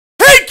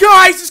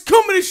guys, it's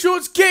Comedy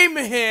Shorts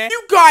Gamer here.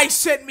 You guys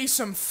sent me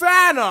some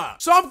fan art,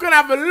 so I'm gonna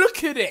have a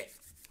look at it.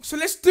 So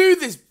let's do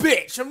this,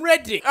 bitch. I'm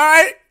ready.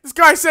 Alright, this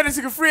guy said it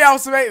took 3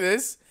 hours to make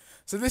this,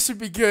 so this should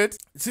be good.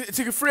 It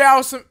took 3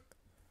 hours to...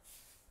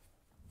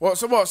 What,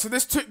 so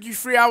this took you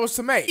 3 hours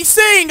to make? He's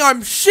saying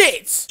I'm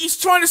shit. He's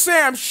trying to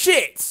say I'm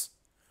shit.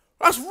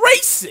 That's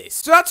racist.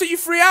 So that took you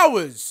 3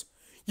 hours.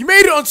 You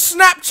made it on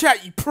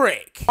Snapchat, you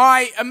prick.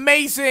 My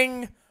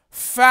amazing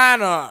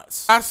fan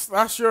art.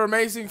 That's your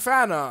amazing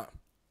fan art.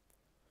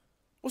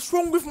 What's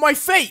wrong with my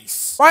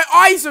face? My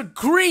eyes are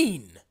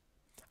green.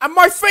 And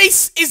my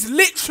face is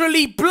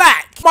literally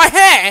black. My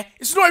hair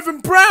is not even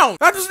brown.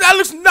 That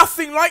looks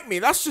nothing like me.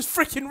 That's just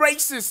freaking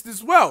racist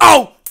as well.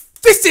 Oh,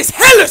 this is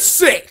hella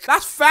sick.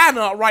 That's fan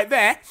art right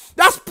there.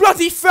 That's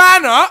bloody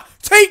fan art.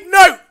 Take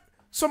note,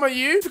 some of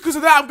you. Because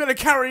of that, I'm going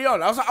to carry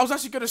on. I was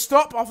actually going to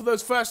stop after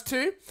those first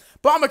two.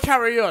 But I'm going to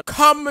carry on.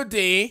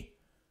 Comedy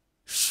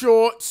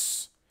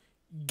Shorts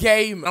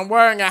Game. I'm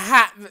wearing a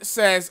hat that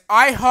says,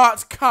 I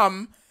heart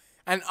cum.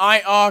 And I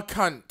are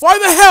cunt. Why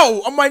the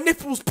hell are my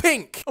nipples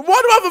pink? And why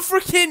do I have a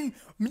freaking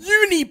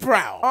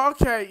unibrow?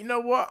 Okay, you know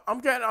what? I'm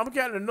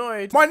getting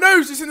annoyed. My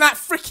nose isn't that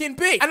freaking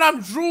big. And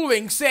I'm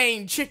drooling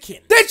saying chicken.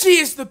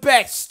 Deji is the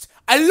best.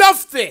 I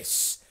love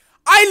this.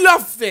 I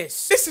love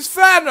this. This is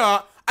fan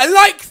art. I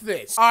like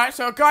this. Alright,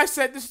 so a guy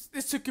said this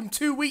took him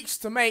 2 weeks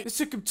to make. This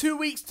took him 2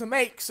 weeks to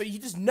make, so you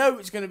just know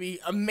it's going to be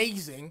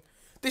amazing.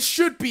 This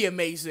should be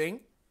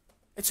amazing.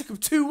 It took him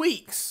 2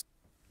 weeks.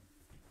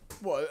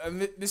 What,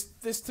 and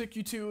this took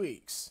you 2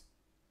 weeks?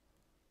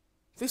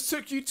 This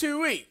took you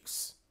 2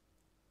 weeks?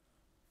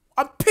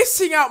 I'm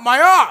pissing out my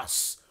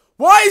ass!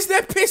 Why is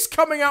there piss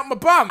coming out my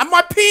bum? And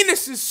my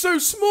penis is so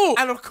small!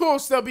 And of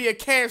course there'll be a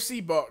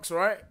KFC box,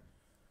 right?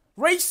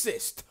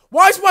 Racist!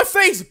 Why is my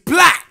face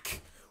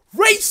black?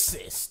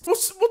 Racist!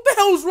 What the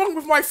hell's wrong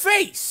with my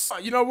face?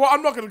 You know what?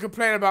 I'm not gonna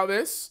complain about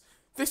this.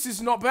 This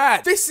is not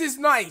bad. This is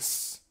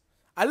nice.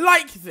 I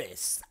like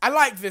this. I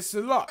like this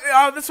a lot.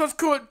 This one's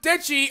called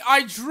Deji,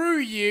 I drew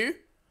you.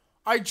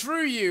 I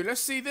drew you.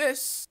 Let's see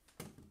this.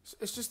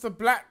 It's just a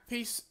black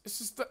piece. It's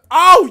just the...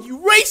 Oh, you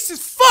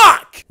racist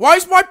fuck! Why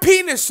is my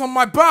penis on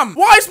my bum?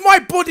 Why is my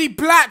body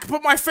black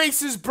but my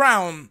face is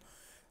brown?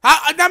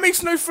 That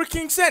makes no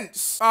freaking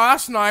sense. Oh,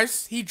 that's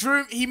nice. He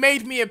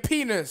made me a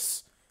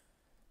penis.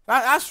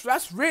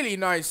 That's really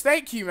nice.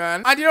 Thank you,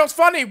 man. And you know what's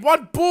funny?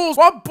 One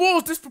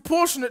ball's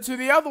disproportionate to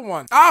the other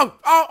one.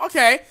 Oh,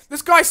 okay.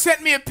 This guy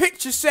sent me a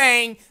picture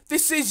saying,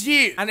 this is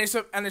you. And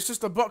it's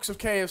just a box of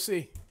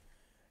KFC.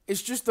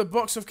 It's just a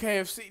box of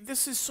KFC.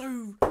 This is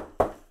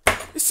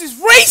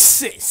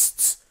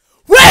racist.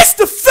 Where's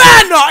the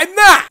fan art in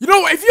that? You know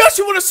what? If you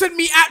actually want to send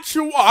me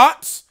actual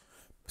art,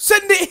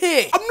 send it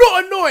here. I'm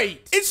not annoyed.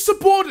 It's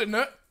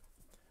subordinate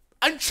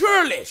and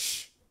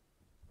churlish.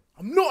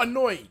 I'm not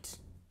annoyed.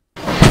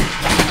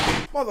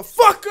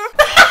 Motherfucker!